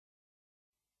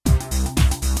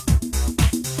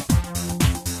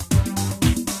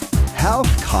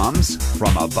health comes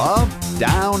from above,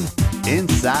 down,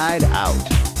 inside out.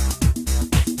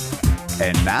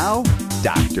 And now,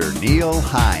 Dr. Neill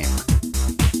Heim.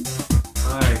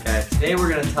 Alright guys, today we're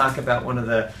going to talk about one of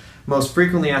the most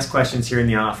frequently asked questions here in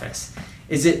the office.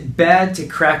 Is it bad to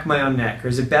crack my own neck, or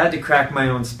is it bad to crack my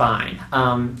own spine?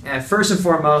 First and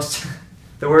foremost,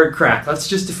 the word crack. Let's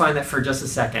just define that for just a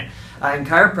second. In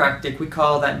chiropractic, we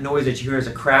call that noise that you hear as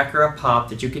a crack or a pop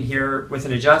that you can hear with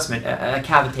an adjustment, a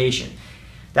cavitation.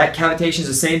 That cavitation is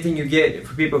the same thing you get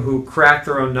for people who crack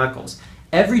their own knuckles.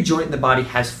 Every joint in the body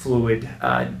has fluid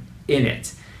in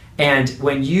it. And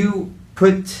when you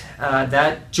put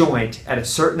that joint at a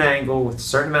certain angle with a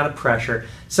certain amount of pressure,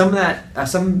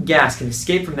 some gas can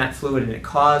escape from that fluid and it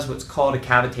causes what's called a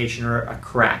cavitation or a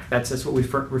crack. That's what we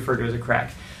refer to as a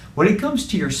crack. When it comes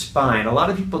to your spine, a lot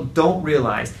of people don't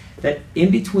realize that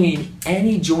in between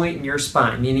any joint in your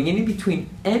spine, meaning in between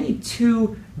any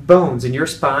two bones in your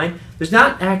spine, there's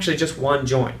not actually just one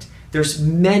joint. There's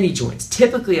many joints,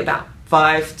 typically about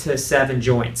 5 to 7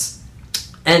 joints.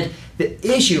 And the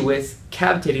issue with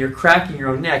cavitating or cracking your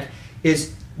own neck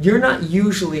is you're not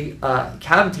usually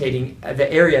cavitating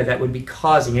the area that would be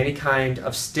causing any kind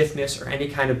of stiffness or any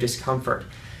kind of discomfort.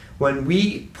 When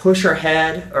we push our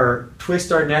head or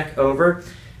twist our neck over,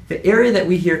 the area that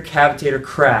we hear cavitate or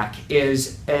crack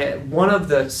is one of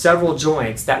the several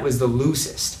joints that was the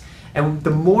loosest. And the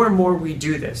more and more we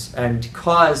do this and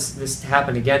cause this to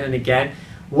happen again and again,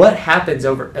 what happens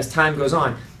as time goes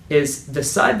on is the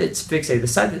side that's fixated, the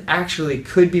side that actually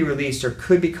could be released or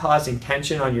could be causing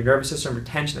tension on your nervous system or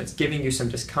tension that's giving you some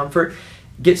discomfort,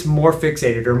 gets more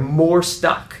fixated or more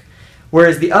stuck.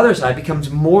 Whereas the other side becomes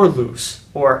more loose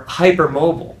or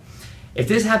hypermobile. If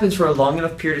this happens for a long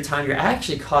enough period of time, you're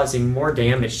actually causing more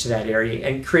damage to that area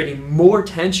and creating more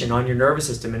tension on your nervous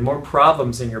system and more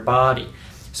problems in your body.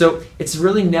 So it's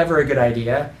really never a good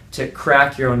idea to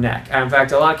crack your own neck. In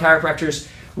fact, a lot of chiropractors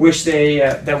wish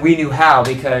that we knew how,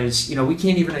 because we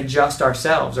can't even adjust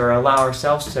ourselves or allow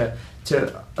ourselves to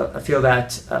feel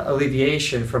that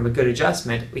alleviation from a good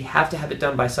adjustment. We have to have it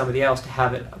done by somebody else to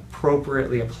have it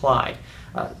appropriately applied.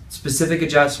 Specific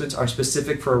adjustments are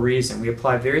specific for a reason. We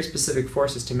apply very specific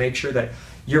forces to make sure that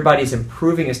your body is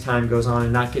improving as time goes on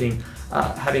and not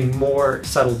having more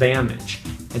subtle damage.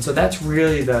 And so that's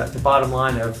really the bottom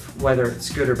line of whether it's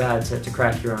good or bad to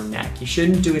crack your own neck. You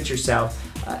shouldn't do it yourself.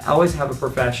 Always have a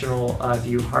professional, if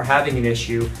you are having an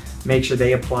issue, make sure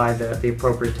they apply the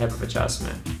appropriate type of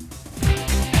adjustment.